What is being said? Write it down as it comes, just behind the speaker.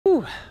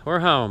Whew, we're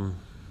home.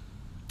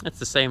 It's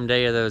the same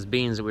day of those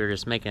beans that we were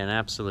just making an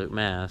absolute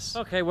mess.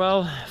 Okay,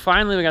 well,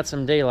 finally we got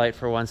some daylight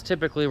for once.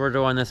 Typically we're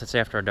doing this, it's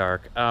after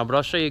dark. But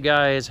I'll show you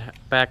guys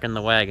back in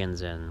the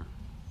wagons in.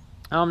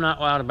 I'm not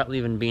wild about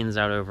leaving beans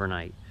out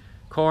overnight.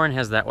 Corn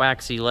has that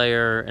waxy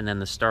layer, and then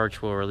the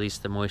starch will release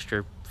the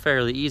moisture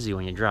fairly easy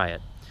when you dry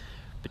it.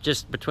 But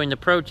just between the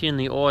protein and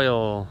the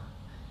oil,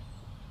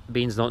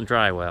 beans don't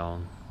dry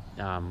well.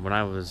 I'm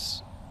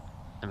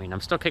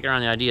still kicking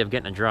around the idea of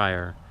getting a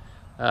dryer.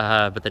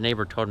 But the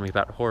neighbor told me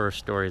about horror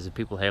stories of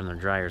people having their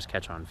dryers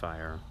catch on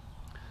fire.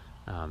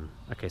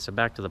 Okay, so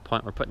back to the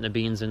point, we're putting the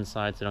beans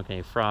inside so they don't get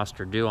any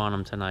frost or dew on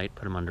them tonight.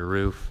 Put them under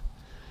roof.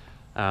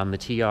 The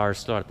TR is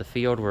still at the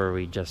field where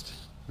we just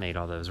made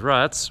all those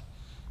ruts.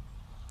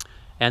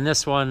 And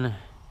this one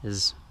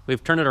is,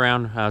 we've turned it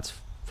around. It's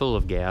full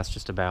of gas,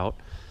 just about.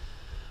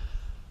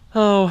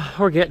 Oh,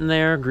 we're getting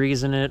there,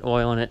 greasing it,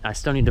 oiling it. I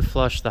still need to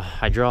flush the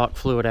hydraulic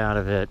fluid out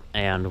of it,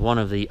 and one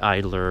of the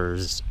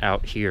idlers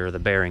out here, the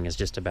bearing is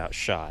just about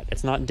shot.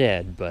 It's not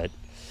dead, but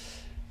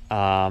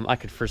I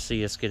could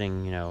foresee us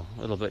getting, a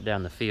little bit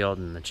down the field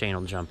and the chain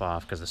will jump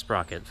off because the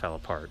sprocket fell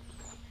apart.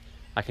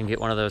 I can get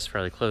one of those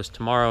fairly close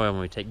tomorrow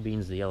when we take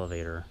beans to the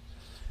elevator.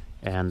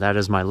 And that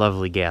is my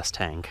lovely gas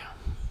tank.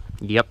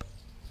 Yep.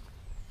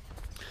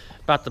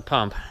 About the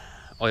pump.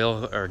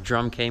 Oil, or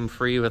drum came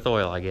free with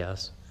oil, I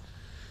guess.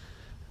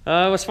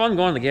 It was fun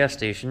going to the gas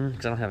station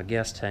because I don't have a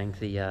gas tank.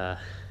 The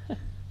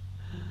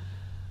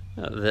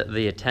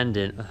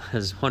attendant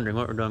was wondering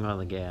what we're doing on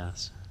the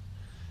gas.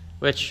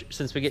 Which,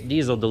 since we get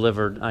diesel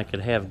delivered, I could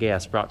have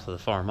gas brought to the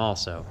farm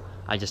also.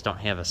 I just don't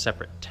have a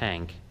separate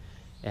tank,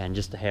 and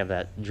just to have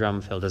that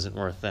drum filled isn't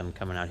worth them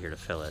coming out here to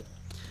fill it.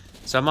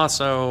 So I'm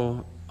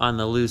also on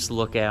the loose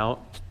lookout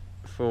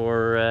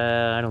for,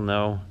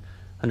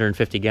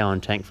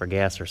 150-gallon tank for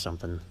gas or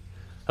something.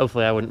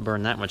 Hopefully I wouldn't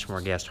burn that much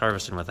more gas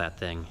harvesting with that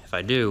thing. If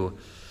I do,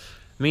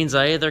 it means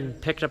I either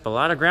picked up a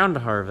lot of ground to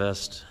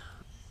harvest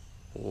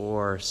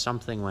or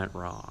something went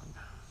wrong.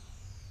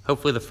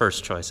 Hopefully the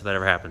first choice, if that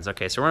ever happens.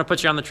 Okay, so we're going to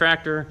put you on the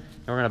tractor,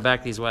 and we're going to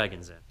back these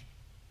wagons in.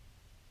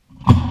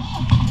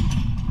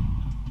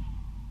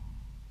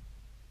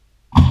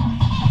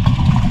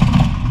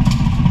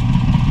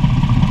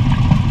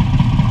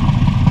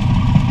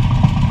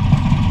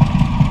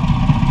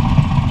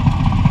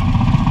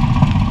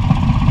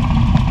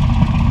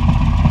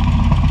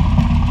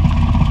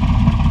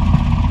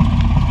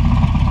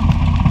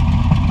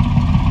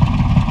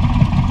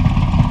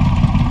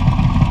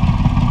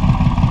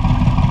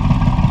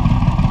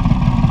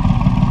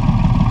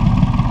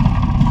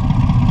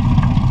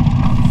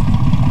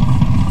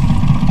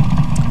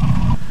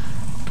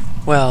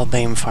 Well,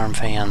 BAME Farm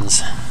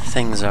fans,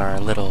 things are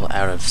a little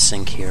out of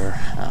sync here.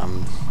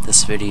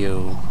 This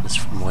video is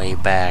from way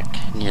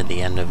back near the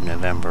end of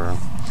November,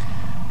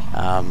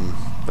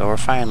 but we're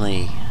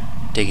finally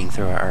digging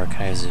through our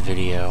archives of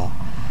video.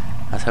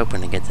 I was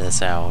hoping to get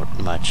this out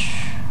much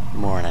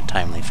more in a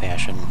timely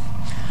fashion,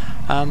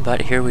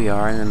 but here we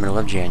are in the middle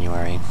of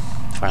January,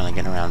 finally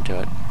getting around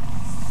to it.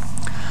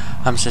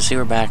 So see,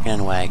 we're back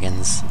in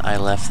wagons. I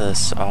left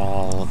this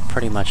all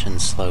pretty much in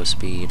slow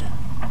speed.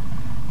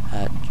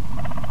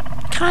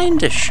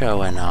 Kinda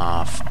showing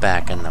off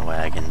back in the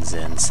wagons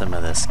in some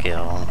of the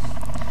skill.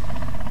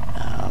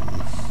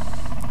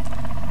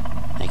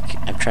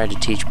 I've tried to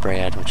teach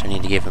Brad, which I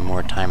need to give him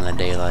more time in the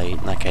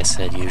daylight. Like I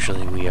said,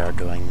 usually we are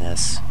doing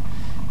this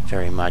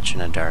very much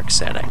in a dark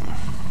setting.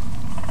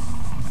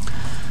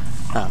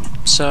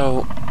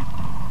 So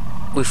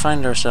we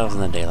find ourselves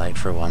in the daylight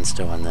for once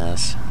doing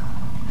this,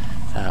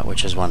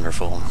 which is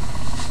wonderful.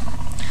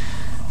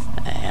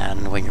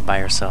 And when you're by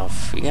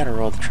yourself, you gotta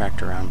roll the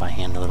tractor around by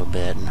hand a little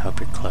bit and hope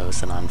you're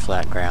close and on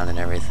flat ground and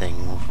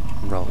everything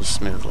rolls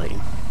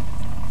smoothly.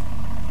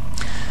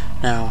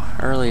 Now,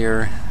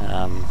 earlier,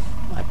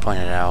 I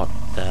pointed out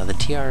the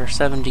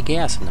TR-70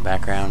 gas in the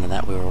background, and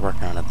that we were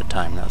working on at the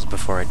time. That was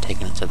before I'd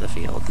taken it to the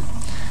field.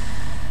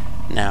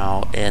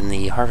 Now, in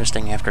the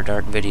Harvesting After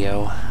Dark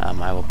video,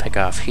 I will pick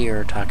up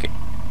here talking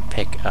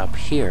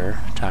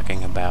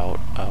about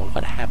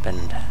what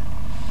happened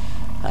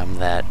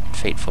that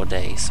fateful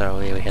day. So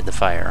we had the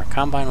fire.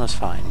 Combine was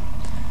fine.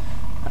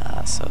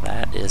 So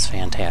that is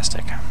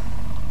fantastic.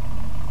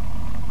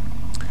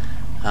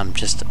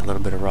 Just a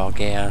little bit of raw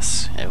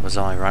gas. It was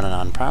only running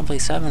on probably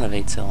 7 of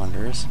 8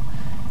 cylinders,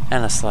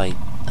 and a slight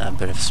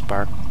bit of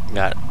spark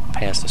got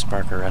past the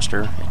spark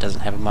arrestor. It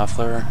doesn't have a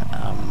muffler,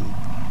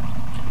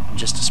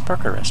 just a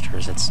spark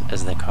arrestor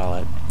as they call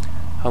it.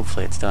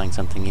 Hopefully it's doing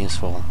something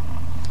useful.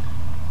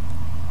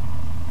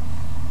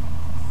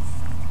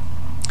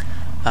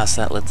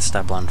 So that lit the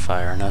stubble on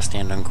fire. No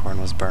stand-on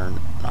corn was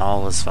burnt.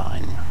 All was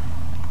fine.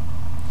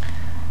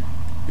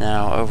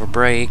 Now, over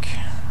break,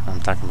 I'm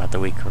talking about the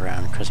week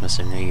around Christmas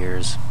and New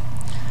Year's,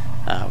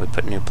 we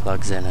put new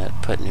plugs in it,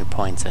 put new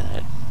points in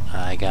it.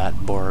 I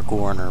got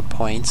Borg-Warner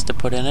points to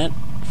put in it.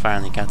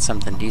 Finally got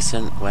something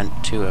decent.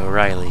 Went to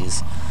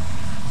O'Reilly's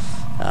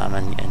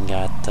and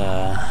got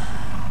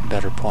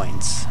better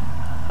points.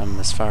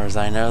 As far as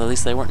I know, at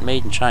least they weren't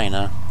made in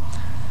China.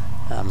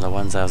 The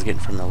ones I was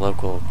getting from the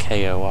local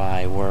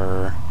KOI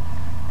were,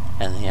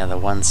 and yeah, the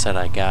one set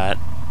I got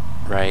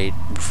right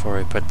before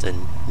we put the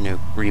new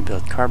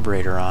rebuilt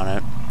carburetor on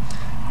it,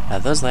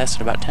 those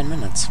lasted about 10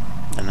 minutes.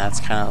 And that's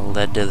kind of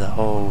led to the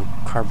whole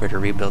carburetor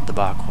rebuild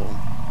debacle.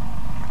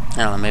 I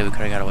don't know, maybe we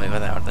could have got away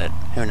without it.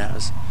 Who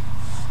knows?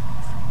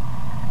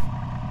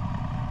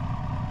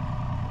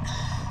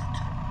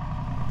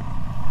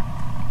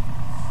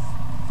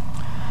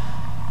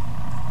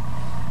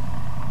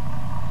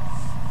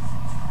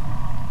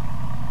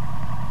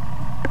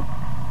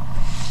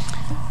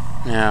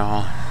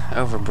 Now,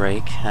 over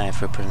break,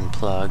 if we put in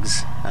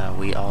plugs,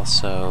 we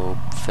also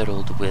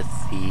fiddled with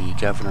the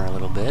governor a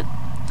little bit,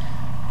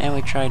 and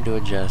we tried to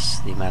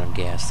adjust the amount of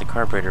gas the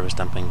carburetor was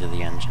dumping to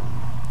the engine.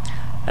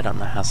 I don't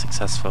know how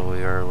successful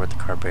we were with the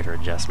carburetor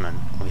adjustment.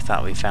 We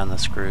thought we found the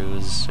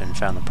screws and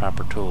found the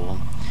proper tool,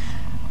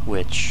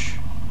 which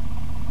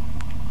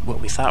what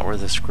we thought were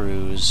the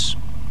screws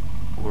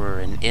were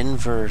an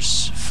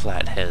inverse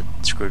flathead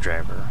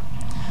screwdriver.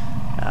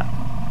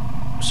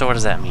 So what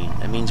does that mean?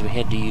 It means we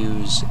had to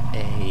use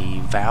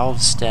a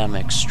valve stem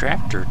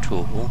extractor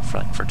tool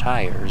for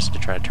tires to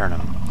try to turn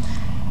them.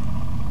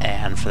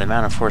 And for the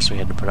amount of force we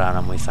had to put on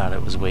them, we thought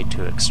it was way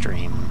too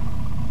extreme.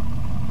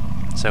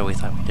 So we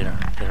thought we did our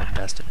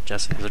best at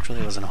adjusting, because it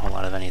really wasn't a whole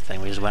lot of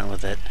anything. We just went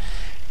with it,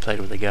 played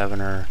with the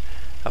governor.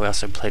 We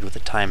also played with the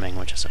timing,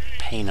 which is a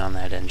pain on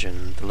that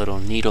engine. The little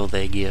needle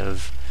they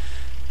give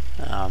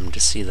to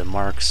see the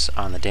marks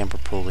on the damper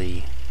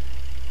pulley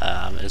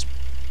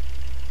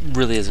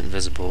really isn't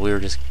visible. We were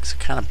just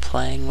kind of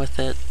playing with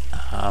it.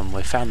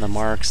 We found the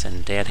marks,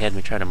 and Dad had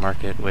me try to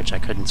mark it, which I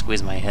couldn't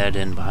squeeze my head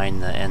in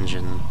behind the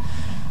engine,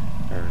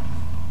 or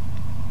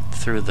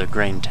through the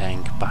grain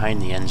tank behind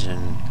the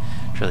engine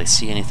to really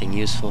see anything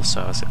useful.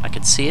 So I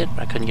could see it,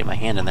 but I couldn't get my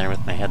hand in there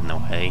with my head in the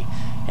way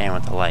and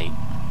with the light.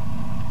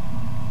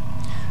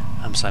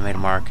 So I made a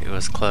mark. It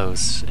was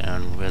close,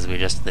 and as we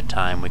adjusted the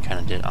time, we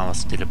kind of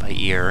almost did it by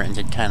ear, and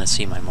did kind of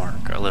see my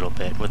mark a little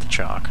bit with the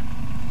chalk.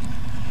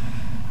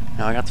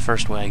 Now I got the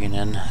first wagon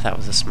in. That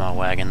was a small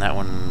wagon. That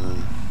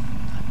one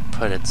I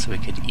put it so we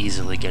could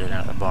easily get it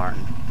out of the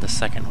barn. The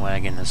second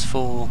wagon is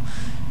full.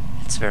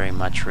 It's very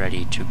much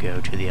ready to go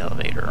to the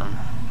elevator.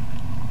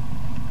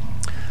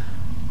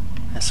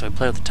 And so we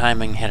played with the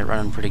timing, had it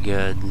running pretty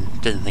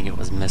good. Didn't think it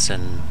was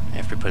missing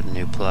after putting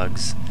new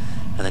plugs.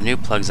 Now the new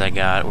plugs I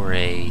got were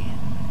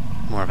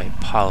more of a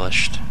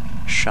polished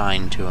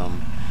shine to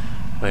them,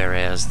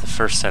 whereas the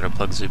first set of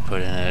plugs we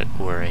put in it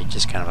were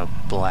just kind of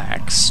a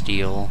black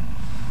steel.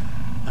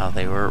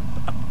 They were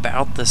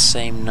about the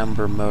same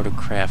number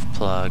Motorcraft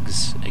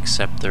plugs,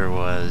 except there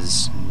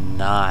was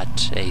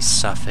not a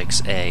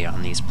suffix A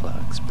on these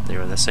plugs, but they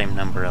were the same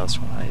number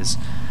elsewise.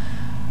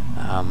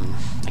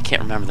 I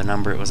can't remember the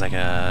number. It was like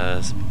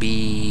a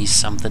B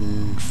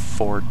something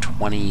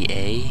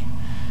 420A,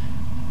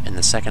 and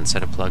the second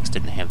set of plugs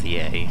didn't have the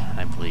A,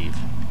 I believe.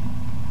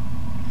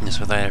 And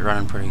so that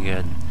running pretty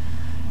good.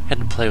 Had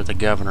to play with the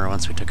governor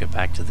once we took it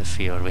back to the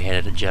field. We had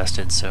it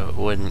adjusted so it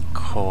wouldn't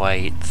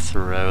quite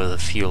throw the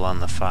fuel on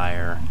the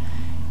fire,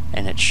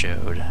 and it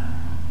showed.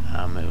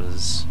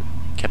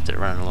 Kept it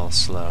running a little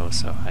slow,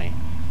 so I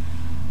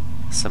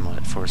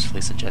somewhat forcefully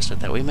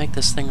suggested that we make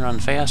this thing run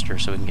faster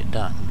so we can get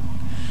done.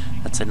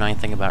 That's the annoying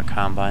thing about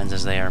combines,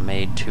 is they are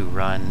made to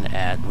run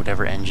at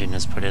whatever engine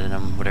is put in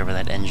them, whatever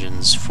that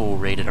engine's full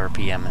rated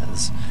RPM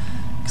is,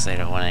 because they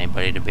don't want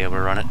anybody to be able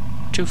to run it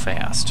too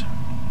fast.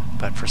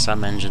 But for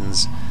some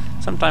engines,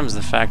 sometimes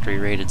the factory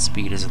rated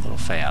speed is a little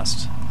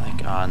fast.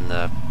 Like on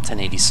the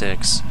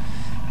 1086,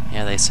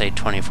 yeah, they say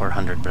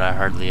 2400, but I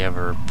hardly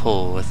ever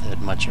pull with it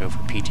much over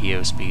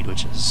PTO speed,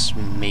 which is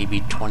maybe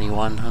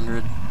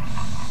 2100.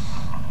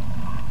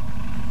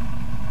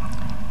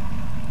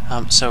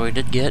 So we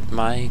did get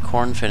my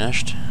corn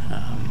finished.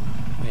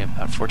 We have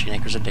about 14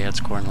 acres of Dad's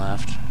corn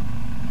left.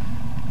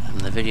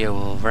 The video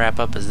will wrap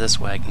up as this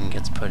wagon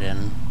gets put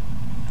in.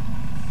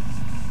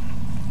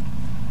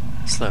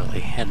 Slowly.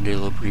 Had to do a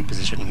little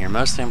repositioning here.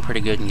 Mostly I'm pretty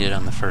good and get it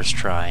on the first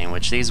try, in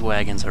which these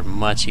wagons are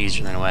much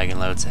easier than wagon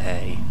loads of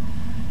hay.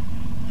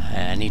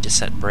 I need to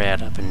set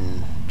Brad up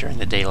during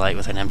the daylight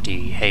with an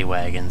empty hay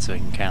wagon so we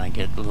can kind of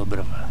get a little bit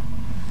of a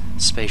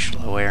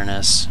spatial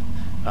awareness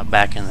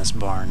back in this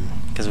barn,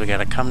 because we got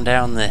to come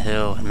down the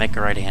hill and make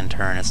a right-hand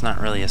turn. It's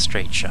not really a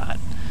straight shot.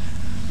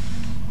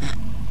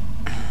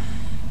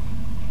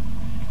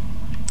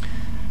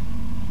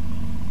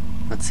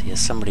 Let's see, as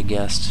somebody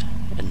guessed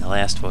in the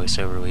last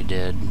voiceover we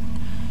did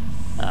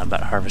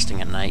about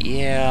harvesting at night,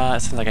 yeah, it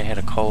sounds like I had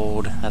a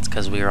cold. That's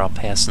because we were all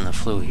passing the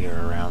flu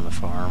here around the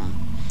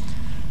farm.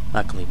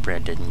 Luckily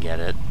Brad didn't get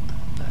it,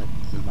 but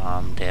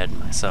Mom, Dad, and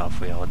myself,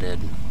 we all did.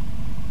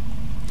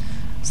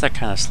 So that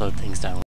kind of slowed things down.